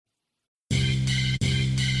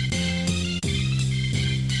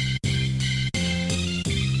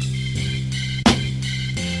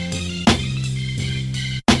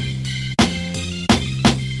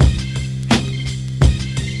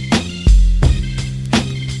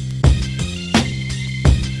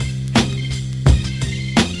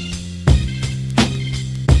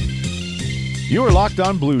You are Locked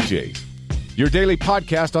On Blue Jays, your daily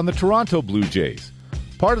podcast on the Toronto Blue Jays,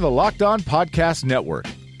 part of the Locked On Podcast Network,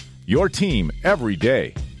 your team every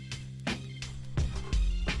day.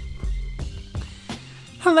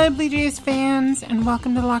 Hello, Blue Jays fans, and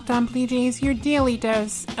welcome to Locked On Blue Jays, your daily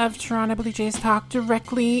dose of Toronto Blue Jays talk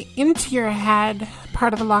directly into your head,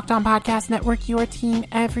 part of the Locked On Podcast Network, your team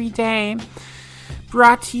every day.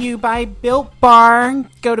 Brought to you by Built Bar.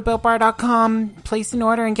 Go to BuiltBar.com, place an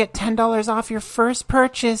order, and get $10 off your first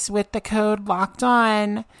purchase with the code Locked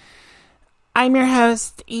On. I'm your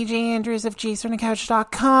host, AJ Andrews of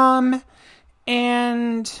JaysFromTheCouch.com,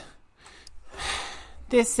 and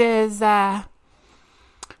this has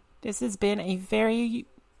been a very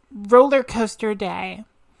roller coaster day.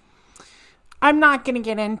 I'm not going to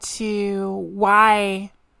get into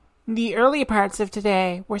why the early parts of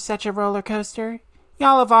today were such a roller coaster.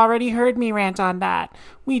 Y'all have already heard me rant on that.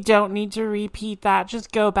 We don't need to repeat that.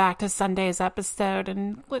 Just go back to Sunday's episode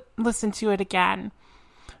and listen to it again.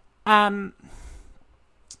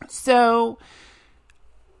 So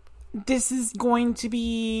this is going to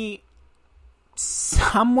be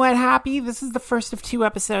somewhat happy. This is the first of 2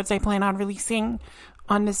 episodes I plan on releasing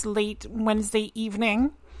on this late Wednesday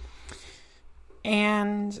evening.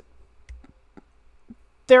 And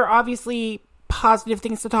there are obviously positive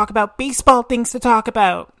things to talk about, baseball things to talk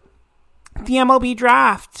about. The MLB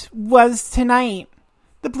draft was tonight.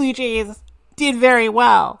 The Blue Jays did very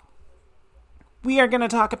well. We are going to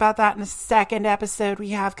talk about that in the second episode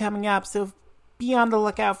we have coming up, so be on the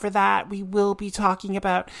lookout for that. We will be talking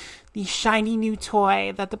about the shiny new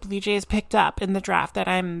toy that the Blue Jays picked up in the draft that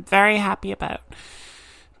I'm very happy about.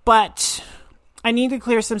 But I need to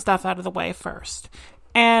clear some stuff out of the way first,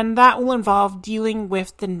 and that will involve dealing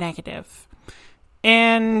with the negative.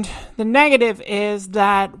 And the negative is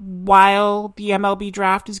that while the MLB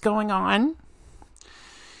draft is going on,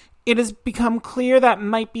 it has become clear that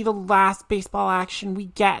might be the last baseball action we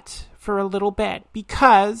get for a little bit,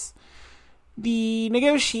 because the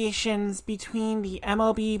negotiations between the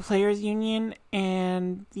MLB Players Union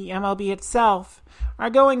and the MLB itself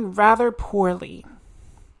are going rather poorly.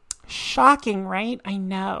 Shocking, right? I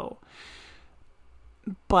know.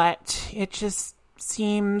 But it just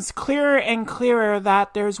seems clearer and clearer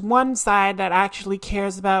that there's one side that actually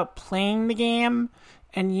cares about playing the game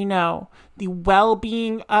and, you know, the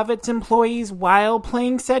well-being of its employees while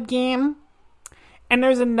playing said game. And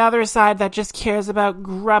there's another side that just cares about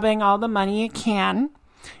grubbing all the money it can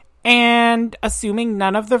and assuming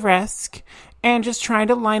none of the risk and just trying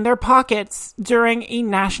to line their pockets during a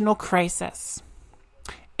national crisis.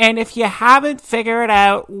 And if you haven't figured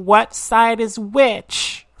out what side is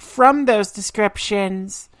which from those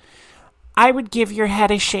descriptions, I would give your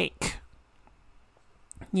head a shake.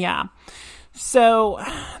 Yeah. So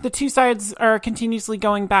the two sides are continuously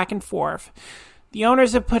going back and forth. The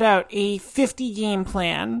owners have put out a 50-game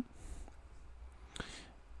plan,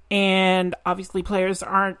 and obviously players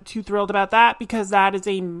aren't too thrilled about that because that is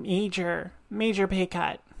a major, major pay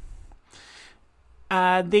cut.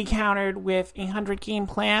 They countered with a 100-game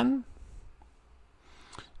plan.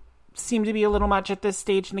 Seemed to be a little much at this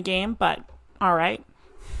stage in the game, but all right.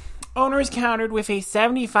 Owners countered with a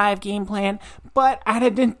 75-game plan, but at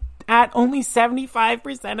only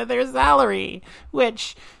 75% of their salary,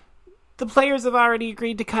 which the players have already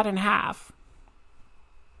agreed to cut in half.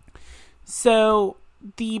 So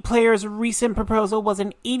the players' recent proposal was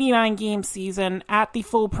an 89-game season at the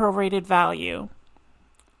full prorated value,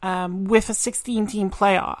 with a 16-team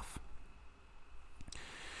playoff.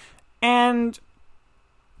 And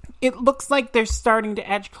it looks like they're starting to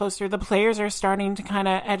edge closer. The players are starting to kind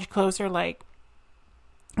of edge closer, like,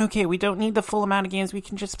 okay, we don't need the full amount of games. We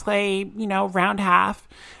can just play, round half.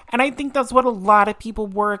 And I think that's what a lot of people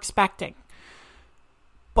were expecting.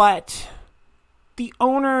 But the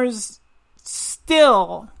owners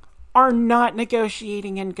still are not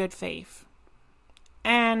negotiating in good faith.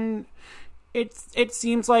 And it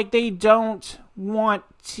seems like they don't want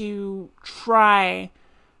to try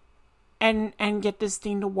and get this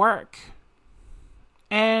thing to work.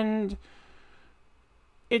 And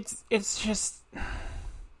it's just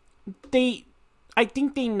I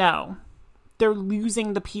think they know they're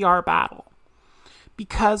losing the PR battle,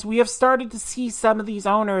 because we have started to see some of these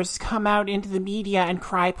owners come out into the media and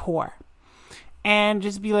cry poor and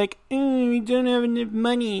just be like, we don't have enough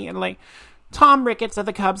money. And like Tom Ricketts of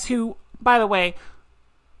the Cubs, who, by the way,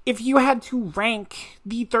 if you had to rank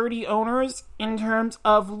the 30 owners in terms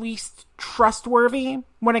of least trustworthy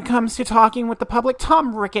when it comes to talking with the public,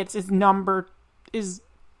 Tom Ricketts is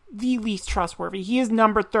the least trustworthy. He is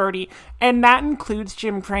number 30, and that includes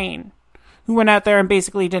Jim Crane, who went out there and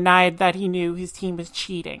basically denied that he knew his team was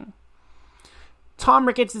cheating. Tom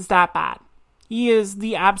Ricketts is that bad. He is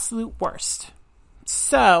the absolute worst.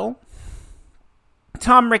 So,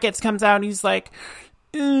 Tom Ricketts comes out and he's like,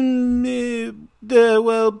 baseball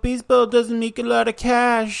doesn't make a lot of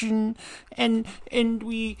cash, and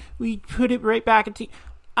we put it right back into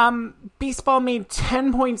baseball made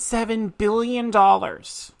 $10.7 billion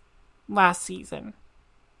last season.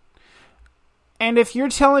 And if you're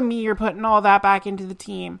telling me you're putting all that back into the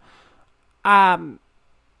team, definitely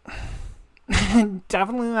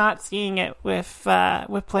not seeing it with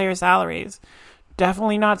player salaries.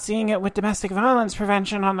 Definitely not seeing it with domestic violence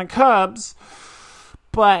prevention on the Cubs.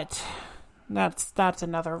 But that's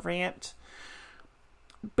another rant.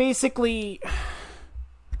 Basically,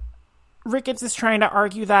 Ricketts is trying to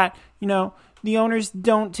argue that, the owners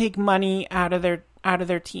don't take money out of their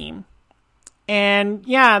team. And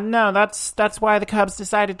yeah, no, that's why the Cubs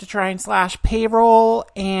decided to try and slash payroll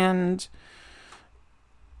and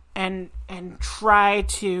try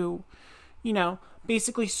to,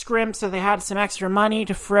 basically scrimp so they had some extra money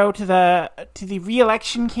to throw to the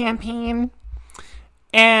re-election campaign.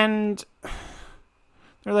 And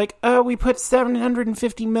they're like, oh, we put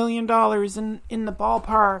 $750 million in the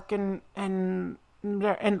ballpark, and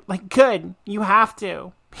like, good, you have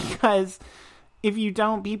to, because if you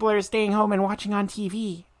don't, people are staying home and watching on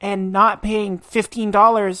TV and not paying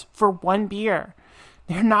 $15 for one beer.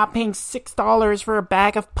 They're not paying $6 for a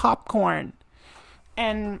bag of popcorn.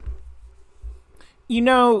 And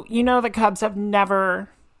the Cubs have never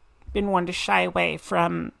been one to shy away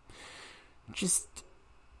from just,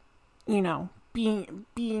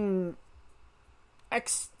 being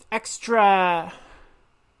extra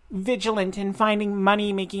vigilant in finding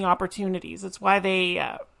money-making opportunities. It's why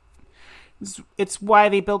they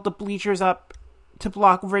built the bleachers up to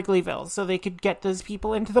block Wrigleyville, so they could get those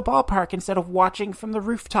people into the ballpark instead of watching from the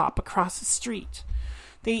rooftop across the street.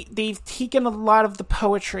 They've taken a lot of the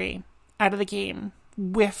poetry out of the game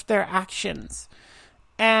with their actions.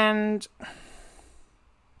 And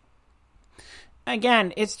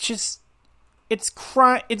again, it's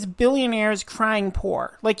billionaires crying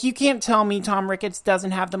poor. Like, you can't tell me Tom Ricketts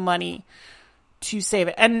doesn't have the money to save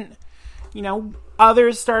it. And,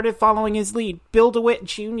 others started following his lead. Bill DeWitt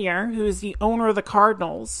Jr., who is the owner of the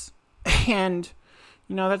Cardinals, and,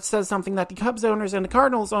 that says something that the Cubs owners and the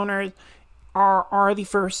Cardinals owners are the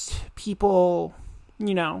first people,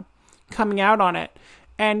 coming out on it.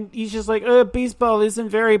 And he's just like, baseball isn't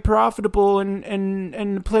very profitable, and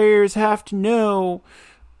the players have to know.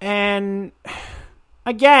 And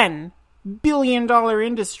again, $1 billion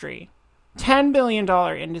industry, $10 billion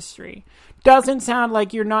industry. Doesn't sound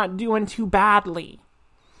like you're not doing too badly.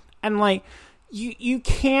 And like, you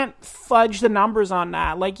can't fudge the numbers on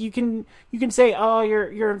that. Like, you can say, oh,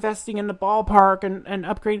 you're investing in the ballpark and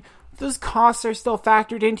upgrade. Those costs are still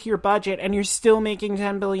factored into your budget, and you're still making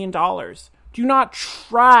 $10 billion. Do not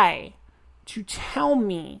try to tell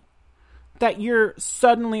me that you're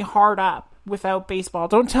suddenly hard up without baseball.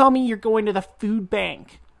 Don't tell me you're going to the food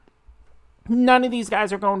bank. None of these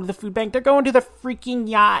guys are going to the food bank. They're going to the freaking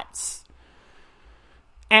yachts.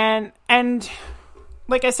 And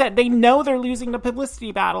like I said, they know they're losing the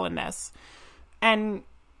publicity battle in this. And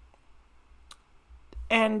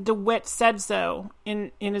DeWitt said so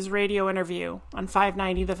in his radio interview on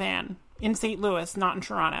 590 The Fan in St. Louis, not in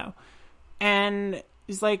Toronto. And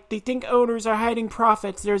he's like, they think owners are hiding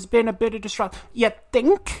profits. There's been a bit of disruption. You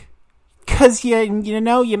think? Because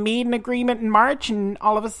you made an agreement in March and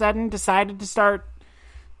all of a sudden decided to start,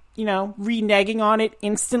 reneging on it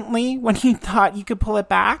instantly when you thought you could pull it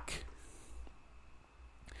back.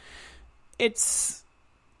 It's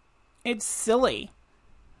silly.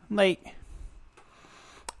 Like,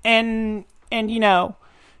 and the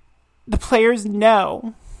players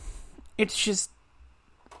know it's just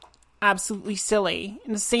absolutely silly.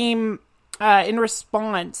 In the same, in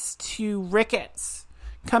response to Ricketts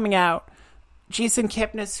coming out, Jason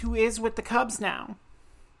Kipnis, who is with the Cubs now,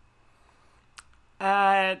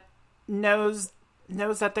 knows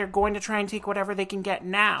that they're going to try and take whatever they can get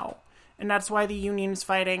now. And that's why the union's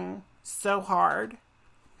fighting so hard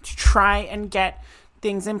to try and get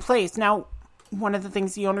things in place. Now, one of the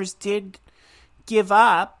things the owners did give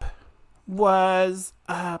up was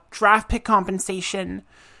draft pick compensation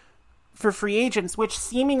for free agents, which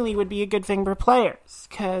seemingly would be a good thing for players,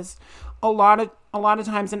 because a lot of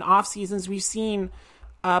times in off seasons we've seen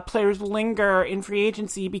players linger in free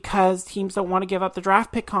agency because teams don't want to give up the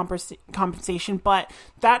draft pick compensation. But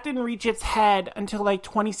that didn't reach its head until like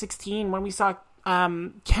 2016 when we saw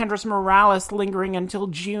Kendrys Morales lingering until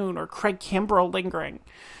June, or Craig Kimbrell lingering.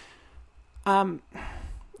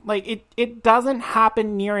 Like, it doesn't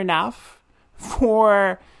happen near enough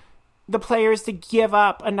for the players to give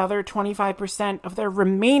up another 25% of their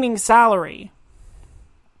remaining salary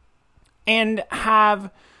and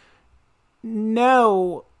have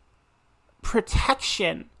no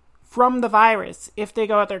protection from the virus if they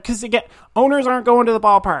go out there. Because again, owners aren't going to the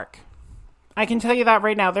ballpark. I can tell you that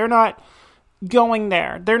right now. They're not going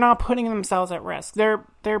there. They're not putting themselves at risk.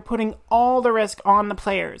 They're putting all the risk on the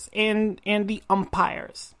players and the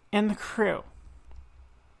umpires and the crew.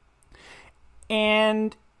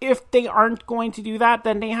 And if they aren't going to do that,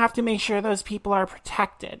 then they have to make sure those people are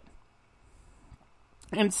protected.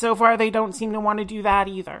 And so far, they don't seem to want to do that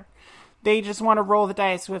either. They just want to roll the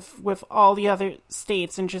dice with all the other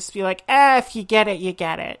states and just be like, if you get it, you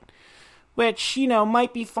get it. Which,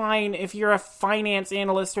 might be fine if you're a finance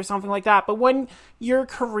analyst or something like that. But when your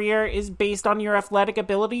career is based on your athletic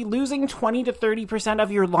ability, losing 20 to 30%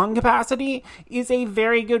 of your lung capacity is a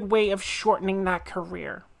very good way of shortening that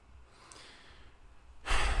career.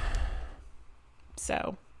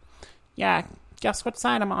 So, yeah, guess what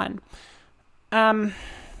side I'm on.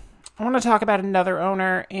 I want to talk about another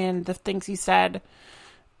owner and the things he said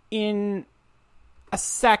in a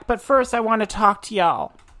sec. But first, I want to talk to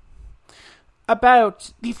y'all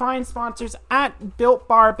about the fine sponsors at Built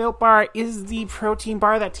Bar. Built Bar is the protein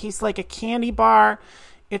bar that tastes like a candy bar.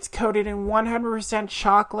 It's coated in 100%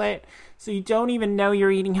 chocolate, so you don't even know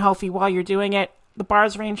you're eating healthy while you're doing it. The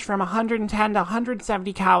bars range from 110 to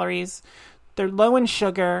 170 calories. They're low in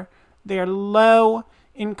sugar. They're low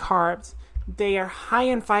in carbs. They are high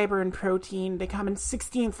in fiber and protein. They come in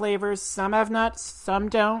 16 flavors. Some have nuts, some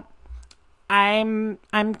don't. I'm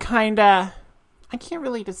kind of... I can't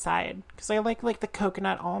really decide because I like the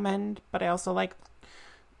coconut almond, but I also like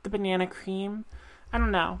the banana cream. I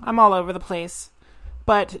don't know. I'm all over the place,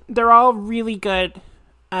 but they're all really good.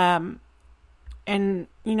 And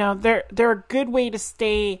they're a good way to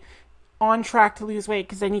stay on track to lose weight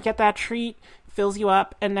because then you get that treat, fills you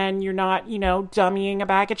up, and then you're not, dummying a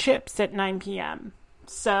bag of chips at 9 p.m.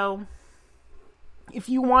 So if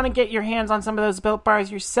you want to get your hands on some of those Built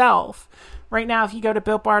Bars yourself, right now, if you go to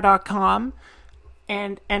BuiltBar.com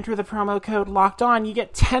and enter the promo code Locked On, you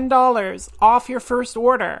get $10 off your first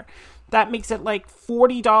order. That makes it like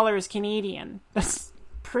 $40 Canadian. That's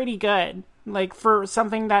pretty good. Like for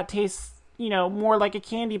something that tastes, more like a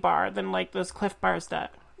candy bar than like those Cliff Bars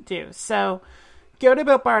do. So go to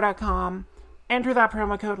BuiltBar.com, enter that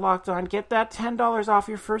promo code Locked On, get that $10 off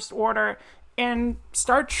your first order, and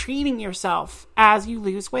start treating yourself as you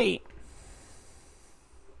lose weight.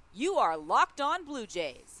 You are Locked On Blue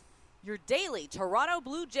Jays, your daily Toronto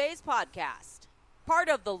Blue Jays podcast. Part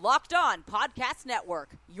of the Locked On Podcast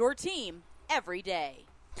Network, your team every day.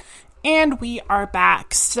 And we are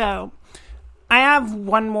back. So I have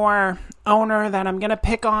one more owner that I'm going to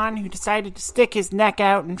pick on who decided to stick his neck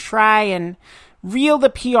out and try and reel the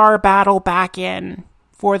PR battle back in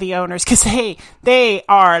for the owners. Because, hey, they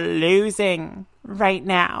are losing right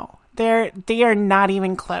now. They are not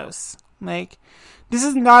even close. Like, this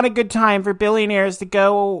is not a good time for billionaires to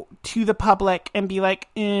go to the public and be like,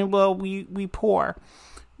 we poor.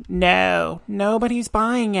 No, nobody's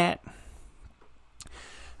buying it.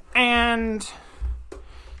 And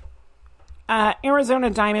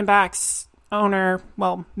Arizona Diamondbacks owner,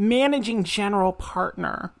 managing general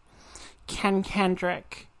partner, Ken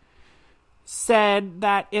Kendrick, said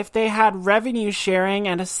that if they had revenue sharing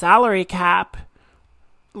and a salary cap,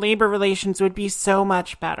 labor relations would be so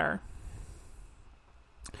much better.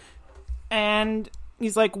 And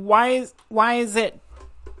he's like, why is it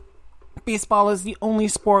baseball is the only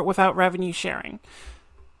sport without revenue sharing?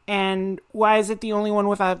 And why is it the only one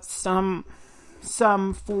without some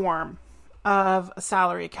form of a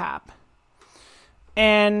salary cap?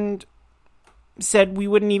 And said we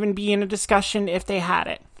wouldn't even be in a discussion if they had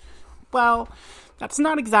it. Well, that's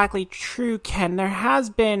not exactly true, Ken. There has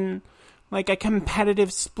been like a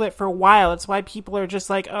competitive split for a while. It's why people are just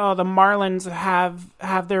like, oh, the Marlins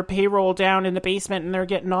have their payroll down in the basement and they're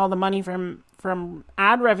getting all the money from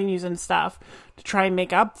ad revenues and stuff to try and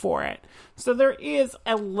make up for it. So there is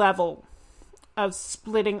a level of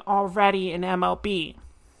splitting already in MLB.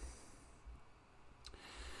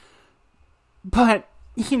 But,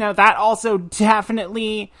 that also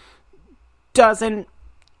definitely doesn't,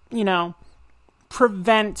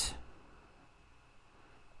 prevent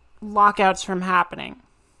lockouts from happening.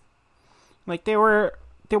 Like there were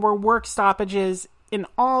work stoppages in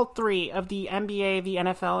all three of the NBA, the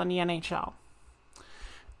NFL, and the NHL.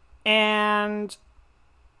 And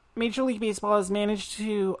Major League Baseball has managed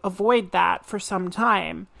to avoid that for some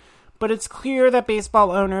time. But it's clear that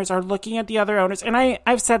baseball owners are looking at the other owners. And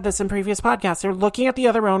I've said this in previous podcasts. They're looking at the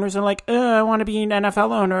other owners and like, I want to be an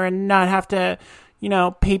NFL owner and not have to,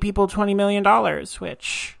 pay people $20 million,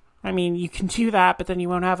 which, I mean, you can do that, but then you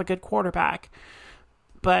won't have a good quarterback.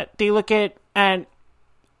 But they look at the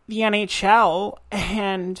NHL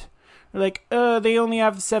and they're like, they only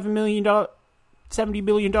have $70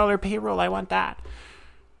 million payroll. I want that.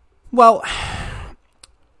 Well,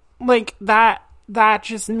 like that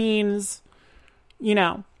just means,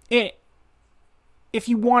 if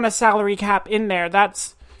you want a salary cap in there,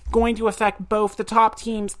 that's going to affect both the top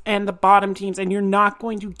teams and the bottom teams, and you're not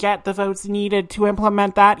going to get the votes needed to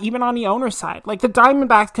implement that, even on the owner's side. Like, the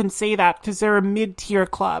Diamondbacks can say that because they're a mid-tier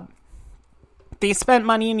club. They spent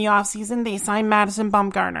money in the offseason. They signed Madison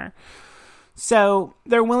Bumgarner. So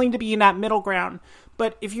they're willing to be in that middle ground.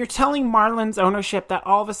 But if you're telling Marlins ownership that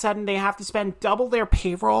all of a sudden they have to spend double their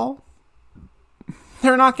payroll,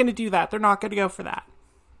 they're not going to do that. They're not going to go for that.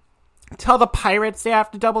 Tell the Pirates they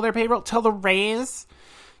have to double their payroll. Tell the Rays,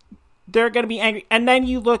 they're going to be angry. And then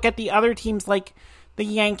you look at the other teams like the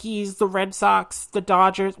Yankees, the Red Sox, the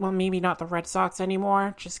Dodgers. Well, maybe not the Red Sox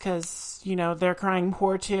anymore, just because, they're crying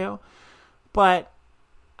poor too. But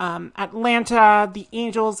Atlanta, the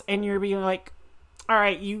Angels, and you're being like, all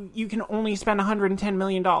right, you can only spend $110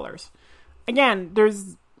 million. Again,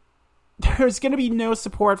 there's going to be no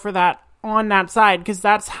support for that on that side, because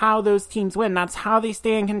that's how those teams win. That's how they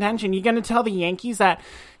stay in contention. You're going to tell the Yankees that,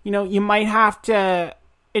 you might have to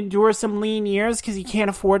endure some lean years because you can't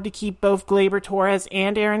afford to keep both Gleyber Torres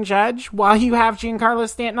and Aaron Judge while you have Giancarlo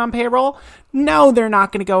Stanton on payroll? No, they're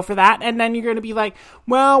not going to go for that. And then you're going to be like,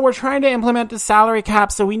 well, we're trying to implement the salary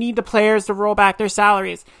cap, so we need the players to roll back their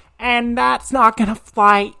salaries. And that's not going to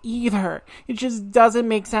fly either. It just doesn't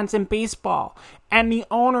make sense in baseball. And the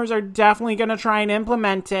owners are definitely going to try and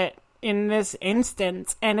implement it in this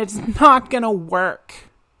instance, and it's not going to work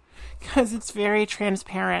because it's very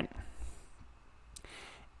transparent.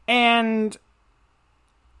 And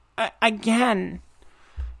again,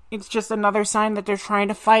 it's just another sign that they're trying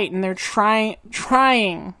to fight, and they're trying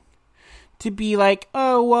to be like,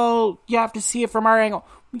 oh, well, you have to see it from our angle.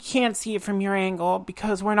 We can't see it from your angle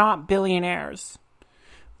because we're not billionaires.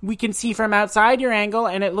 We can see from outside your angle,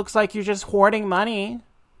 and it looks like you're just hoarding money.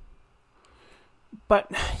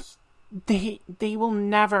 But they will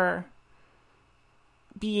never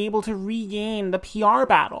be able to regain the PR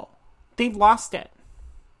battle. They've lost it.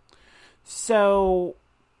 So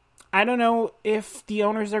I don't know if the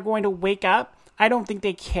owners are going to wake up. I don't think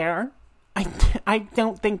they care. I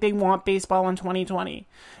don't think they want baseball in 2020.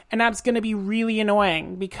 And that's going to be really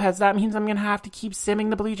annoying because that means I'm going to have to keep simming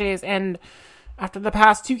the Blue Jays. And after the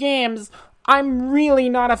past 2 games, I'm really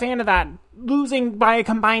not a fan of that. Losing by a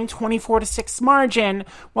combined 24-6 margin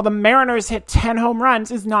while the Mariners hit 10 home runs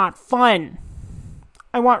is not fun.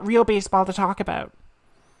 I want real baseball to talk about.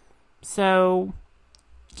 So,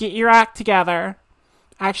 get your act together.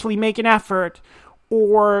 Actually make an effort.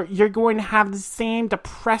 Or you're going to have the same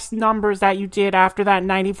depressed numbers that you did after that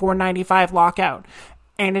 94-95 lockout.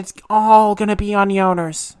 And it's all going to be on the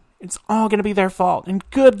owners. It's all going to be their fault. And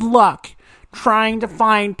good luck trying to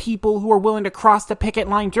find people who are willing to cross the picket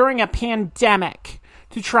line during a pandemic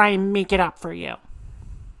to try and make it up for you.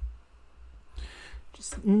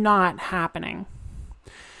 Just not happening.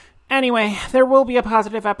 Anyway, there will be a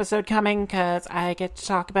positive episode coming because I get to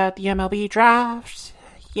talk about the MLB draft.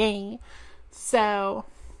 Yay. So,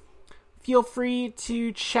 feel free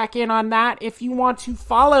to check in on that. If you want to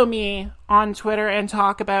follow me on Twitter and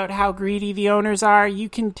talk about how greedy the owners are, you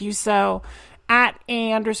can do so at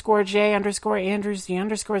 @A_J_Andrews. The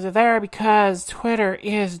underscores are there because Twitter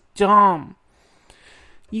is dumb.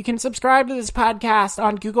 You can subscribe to this podcast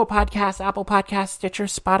on Google Podcasts, Apple Podcasts, Stitcher,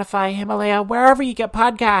 Spotify, Himalaya, wherever you get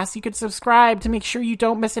podcasts. You can subscribe to make sure you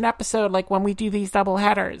don't miss an episode like when we do these double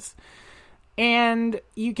headers. And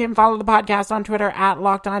you can follow the podcast on Twitter at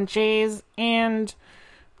LockedOnJays, and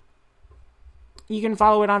you can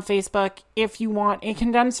follow it on Facebook if you want a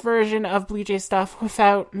condensed version of Blue Jay stuff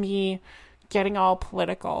without me getting all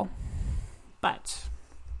political. But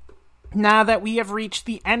now that we have reached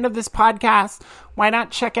the end of this podcast, why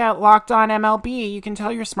not check out Locked On MLB? You can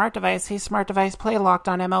tell your smart device, hey, smart device, play Locked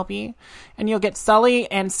On MLB, and you'll get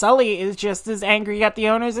Sully, and Sully is just as angry at the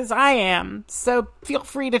owners as I am. So feel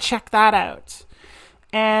free to check that out.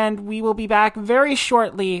 And we will be back very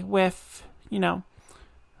shortly with, a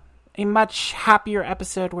much happier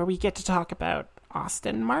episode where we get to talk about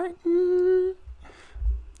Austin Martin.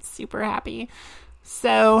 Super happy.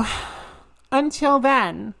 So, until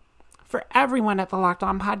then, for everyone at the Locked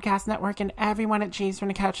On Podcast Network and everyone at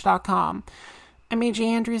jaysfromthecouch.com, I'm AJ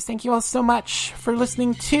Andrews. Thank you all so much for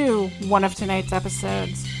listening to one of tonight's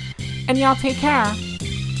episodes. And y'all take care.